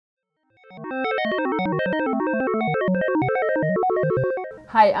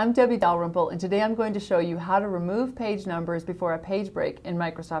Hi, I'm Debbie Dalrymple, and today I'm going to show you how to remove page numbers before a page break in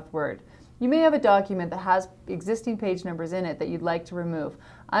Microsoft Word. You may have a document that has existing page numbers in it that you'd like to remove.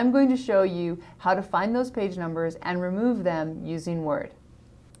 I'm going to show you how to find those page numbers and remove them using Word.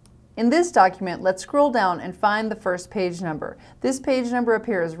 In this document, let's scroll down and find the first page number. This page number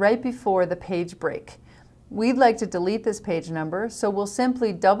appears right before the page break. We'd like to delete this page number, so we'll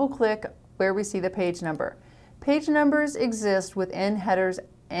simply double-click where we see the page number. Page numbers exist within headers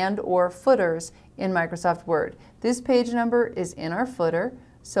and/or footers in Microsoft Word. This page number is in our footer,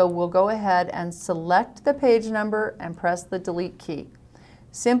 so we'll go ahead and select the page number and press the delete key.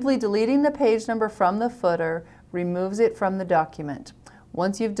 Simply deleting the page number from the footer removes it from the document.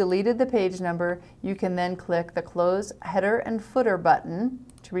 Once you've deleted the page number, you can then click the Close Header and Footer button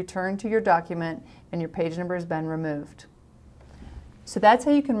to return to your document, and your page number has been removed. So that's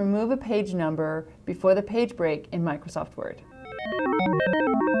how you can remove a page number before the page break in Microsoft Word.